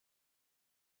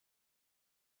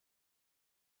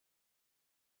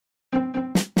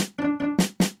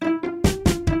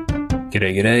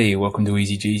G'day, welcome to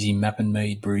Easy Jeezy Mappin'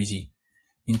 Made Breezy.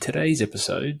 In today's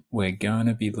episode, we're going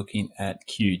to be looking at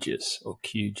QGIS or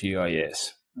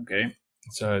QGIS. Okay,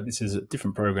 so this is a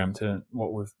different program to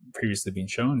what we've previously been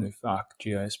shown with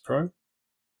ArcGIS Pro.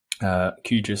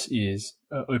 QGIS is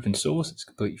open source, it's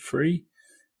completely free,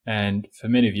 and for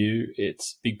many of you,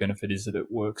 its big benefit is that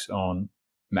it works on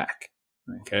Mac.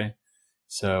 Okay,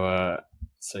 so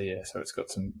it's got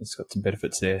some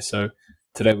benefits there. So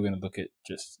today we're going to look at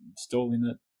just installing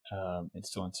it,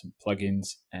 installing some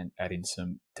plugins, and adding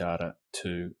some data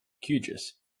to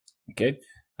QGIS. Okay,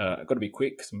 I've got to be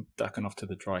quick because I'm ducking off to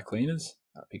the dry cleaners.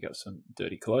 I'll pick up some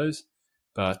dirty clothes,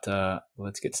 but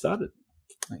let's get started.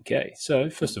 Okay, so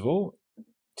first of all,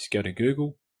 just go to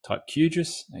Google, type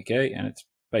QGIS, okay, and it's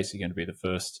basically going to be the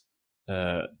first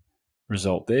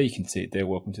result there. You can see it there.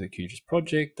 Welcome to the QGIS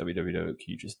project,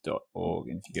 www.qgis.org.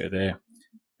 And if you go there,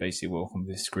 basically welcome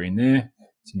to this screen there.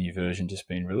 It's a new version just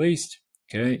been released.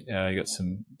 Okay, you got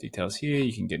some details here.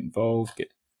 You can get involved,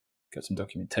 got some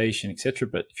documentation, etc.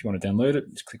 But if you want to download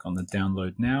it, just click on the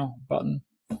Download Now button.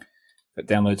 Got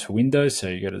downloads for Windows, so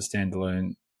you go to the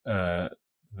standalone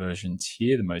versions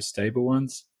here, the most stable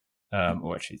ones.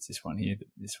 Or actually, it's this one here.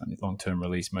 This one is long-term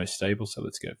release, most stable. So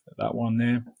let's go for that one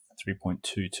there,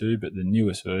 3.22. But the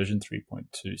newest version,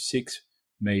 3.26,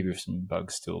 maybe with some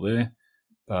bugs still there.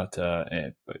 But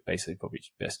basically, probably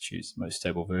best choose the most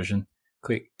stable version.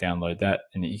 Click download that,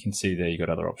 and you can see there you got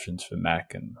other options for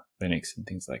Mac and Linux and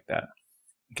things like that.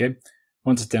 Okay,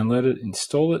 once it's downloaded,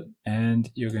 install it, and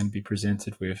you're going to be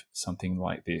presented with something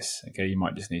like this. Okay, you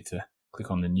might just need to click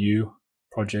on the new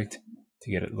project to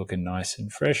get it looking nice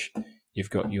and fresh. You've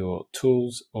got your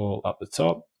tools all up the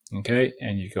top, okay,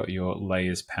 and you've got your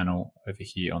layers panel over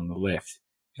here on the left.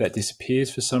 If that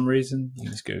disappears for some reason, you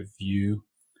can just go View,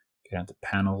 go down to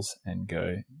Panels, and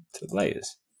go to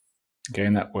Layers. Okay,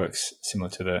 and that works similar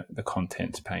to the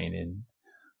Contents pane in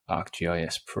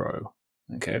ArcGIS Pro.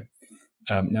 Okay,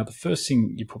 now the first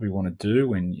thing you probably want to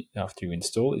do after you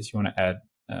install is you want to add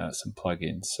some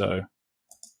plugins. So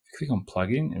click on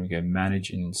Plugin, and we go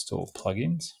Manage and Install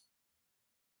Plugins.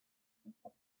 I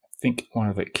think one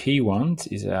of the key ones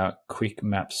is our Quick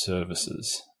Map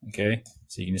Services. Okay,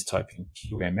 so you can just type in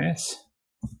QMS.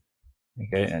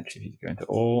 Okay, actually, you go into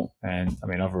all, and I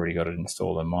mean, I've already got it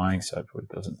installed on mine, so it probably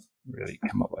doesn't really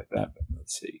come up like that. But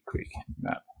let's see, Quick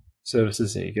Map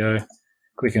Services. There you go.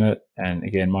 Click on it, and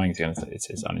again, mine it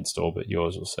says uninstall, but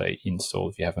yours will say install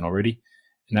if you haven't already.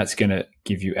 And that's going to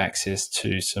give you access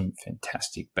to some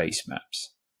fantastic base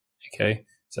maps. Okay,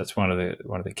 so that's one of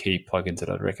the key plugins that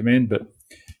I'd recommend. But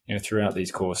you know, throughout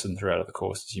these courses and throughout other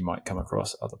courses, you might come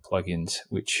across other plugins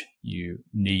which you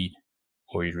need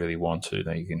or you really want to.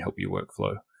 Then you can help your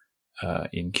workflow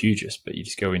in QGIS. But you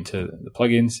just go into the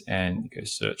plugins and go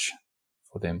search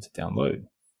for them to download.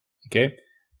 Okay,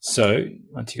 so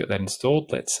once you got that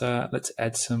installed, let's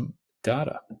add some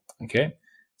data. Okay.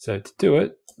 So to do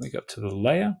it, we go up to the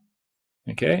layer,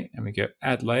 okay, and we go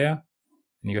add layer,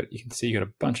 and you can see you got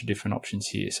a bunch of different options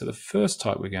here. So the first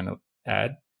type we're going to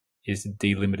add is the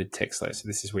delimited text layer. So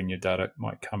this is when your data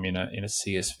might come in a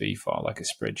CSV file, like a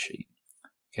spreadsheet,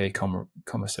 okay,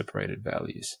 comma separated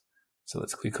values. So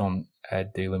let's click on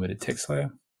add delimited text layer.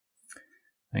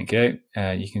 Okay,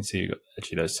 you can see you've got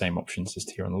actually those same options just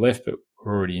here on the left, but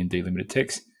we're already in delimited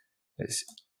text. Let's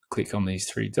click on these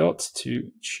three dots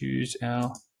to choose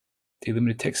our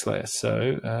delimited text layer.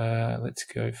 So let's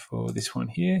go for this one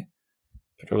here.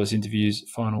 Petroller's interviews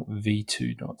final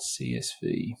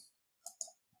v2.csv.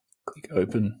 Click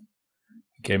open.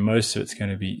 Okay, most of it's going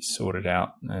to be sorted out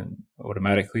and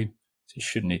automatically, so you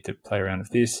shouldn't need to play around with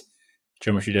this.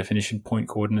 Geometry definition, point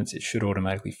coordinates, it should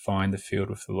automatically find the field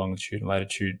with the longitude and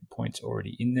latitude points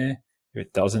already in there. If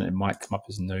it doesn't, it might come up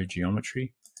as no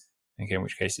geometry. Okay, in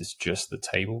which case it's just the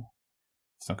table.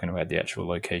 It's not going to add the actual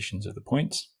locations of the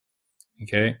points.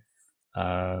 Okay,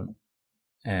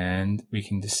 and we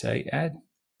can just say add.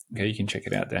 Okay, you can check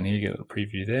it out down here, get a little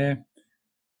preview there.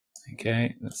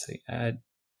 Okay, let's say add,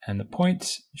 and the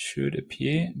points should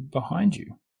appear behind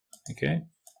you. Okay,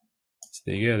 so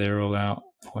there you go, they're all our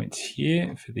points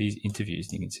here for these interviews.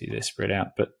 You can see they're spread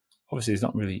out, but obviously there's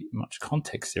not really much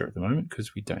context there at the moment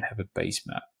because we don't have a base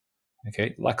map.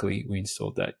 Okay, luckily we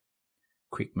installed that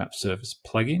Quick Map Service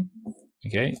plugin.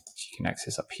 Okay, which you can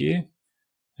access up here.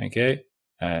 Okay,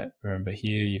 remember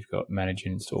here you've got manage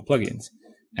and install plugins.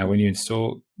 Now when you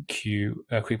install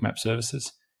Quick Map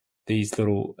Services, these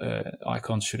little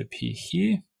icons should appear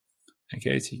here.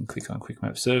 Okay, so you can click on Quick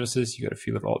Map Services. You've got a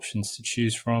few little options to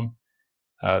choose from.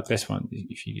 Best one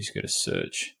if you just go to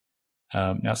search.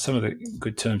 Now some of the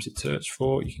good terms to search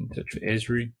for, you can search for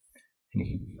Esri, And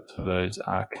you can use some of those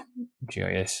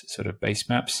ArcGIS sort of base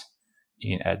maps.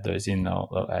 You can add those in,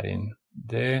 they'll add in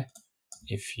there.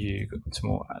 If you've got some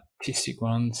more artistic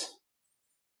ones,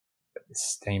 got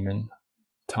this stamen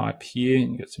type here,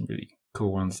 and you've got some really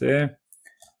cool ones there.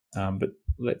 But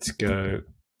let's go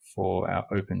for our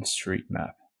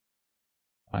OpenStreetMap.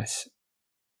 Nice,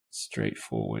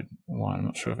 straightforward one. I'm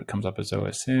not sure if it comes up as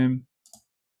OSM.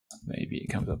 Maybe it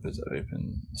comes up as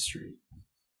OpenStreet.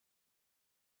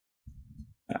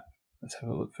 Let's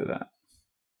have a look for that.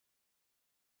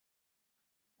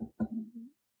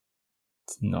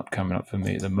 It's not coming up for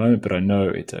me at the moment, but I know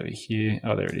it's over here.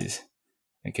 Oh, there it is.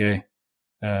 Okay,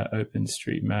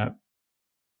 OpenStreetMap,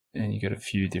 and you got a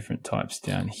few different types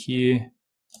down here.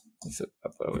 Let's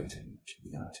upload it. Should be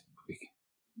nice and quick.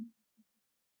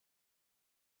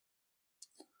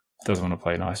 Doesn't want to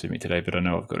play nice with me today, but I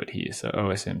know I've got it here. So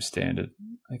OSM standard.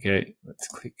 Okay, let's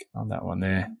click on that one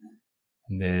there,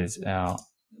 and there's our.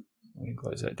 We can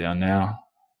close that down now.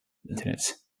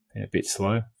 Internet's been a bit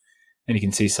slow. And you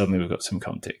can see suddenly we've got some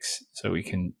context. So we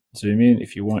can zoom in.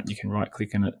 If you want, you can right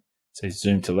click on it, say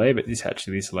zoom to layer, but this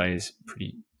layer is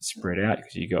pretty spread out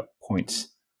because you've got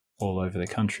points all over the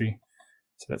country.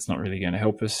 So that's not really going to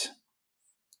help us.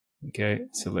 Okay,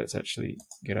 so let's actually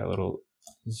get our little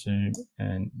zoom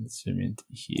and zoom into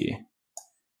here.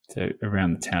 So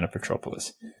around the town of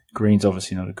Petropolis. Green's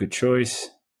obviously not a good choice.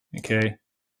 Okay.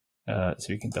 So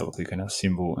we can double click on our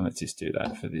symbol, and let's just do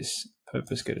that for this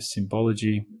purpose. Go to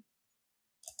symbology.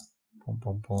 Boom,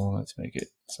 boom, boom. Let's make it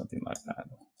something like that.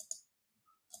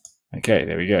 Okay,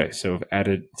 there we go. So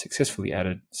we've successfully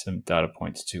added some data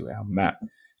points to our map.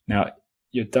 Now,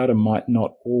 your data might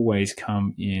not always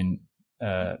come in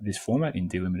this format, in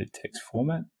delimited text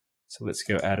format. So let's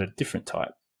go add a different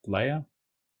type. Layer,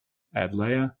 add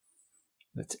layer.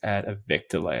 Let's add a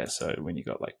vector layer. So when you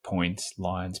got like points,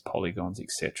 lines, polygons,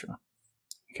 etc.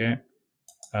 Okay.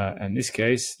 In this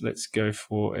case, let's go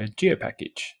for a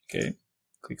geopackage. Okay.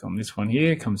 Click on this one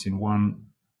here. Comes in one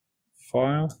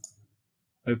file.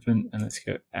 Open, and let's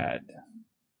go add.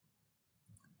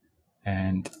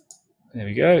 And there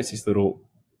we go. It's this little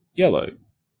yellow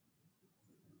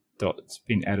dot. It's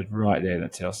been added right there.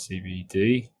 That's our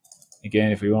CBD.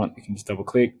 Again, if we want, we can just double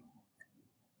click,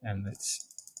 and let's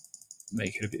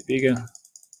make it a bit bigger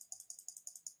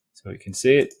so we can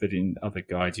see it. But in other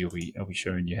guides, I'll be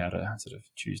showing you how to sort of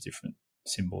choose different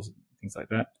symbols and things like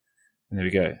that. And there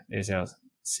we go. There's our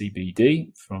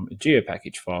CBD from a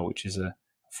geopackage file, which is a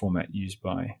format used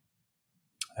by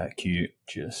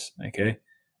QGIS. Okay.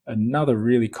 Another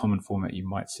really common format you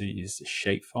might see is the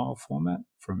shapefile format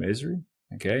from Esri.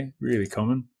 Okay, really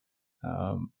common.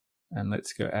 And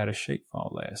let's go add a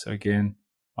shapefile layer. So again,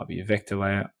 might be a vector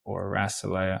layer or a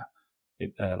raster layer.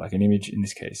 Like an image, in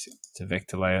this case, it's a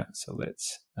vector layer. So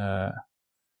let's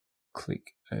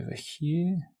click over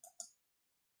here,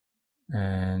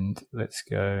 and let's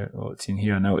go, oh, it's in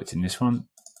here. I know it's in this one,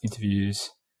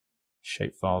 interviews,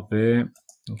 shapefile there.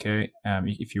 Okay,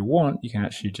 if you want, you can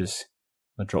actually just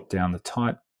drop down the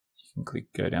type. You can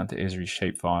go down to Esri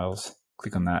shapefiles,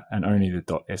 click on that, and only the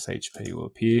 .shp will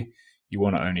appear. You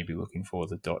want to only be looking for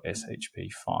the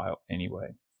 .shp file anyway.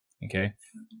 Okay,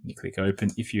 you click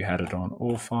open. If you had it on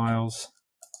all files,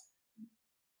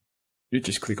 you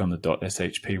just click on the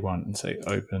 .shp one and say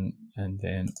open, and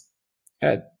then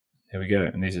add. There we go.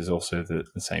 And this is also the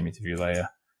same interview layer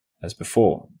as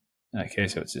before. Okay,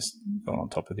 so it's just gone on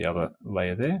top of the other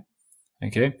layer there.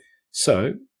 Okay,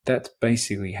 so that's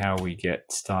basically how we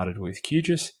get started with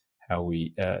QGIS, how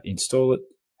we install it,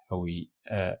 how we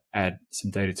add some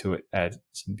data to it, add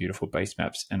some beautiful base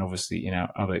maps, and obviously in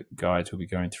our other guides we'll be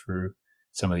going through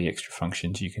some of the extra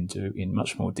functions you can do in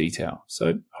much more detail.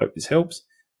 So hope this helps,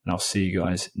 and I'll see you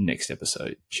guys next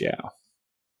episode. Ciao.